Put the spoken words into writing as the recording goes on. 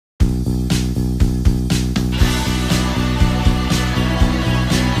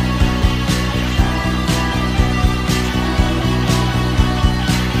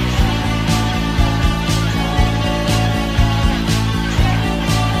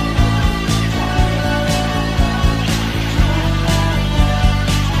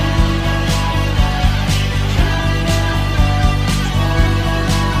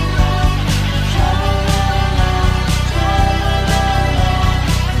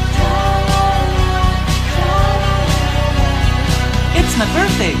my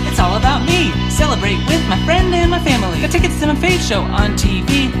birthday. It's all about me. Celebrate with my friend and my family. Got tickets to my fave show on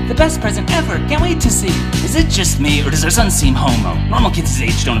TV. The best present ever. Can't wait to see. Is it just me, or does our son seem homo? Normal kids his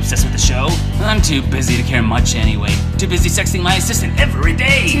age don't obsess with the show. I'm too busy to care much anyway. Too busy sexting my assistant every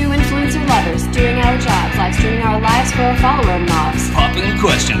day. Two influencer lovers doing our jobs, live streaming our lives for our follower mobs. Popping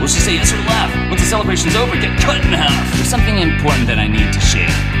question. Will she say yes or laugh? Once the celebration's over, get cut in half. There's something important that I need to share.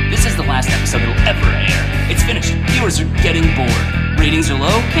 This is the last episode that'll ever air. It's finished. Viewers are getting bored. Ratings are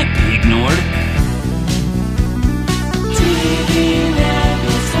low, can't be ignored.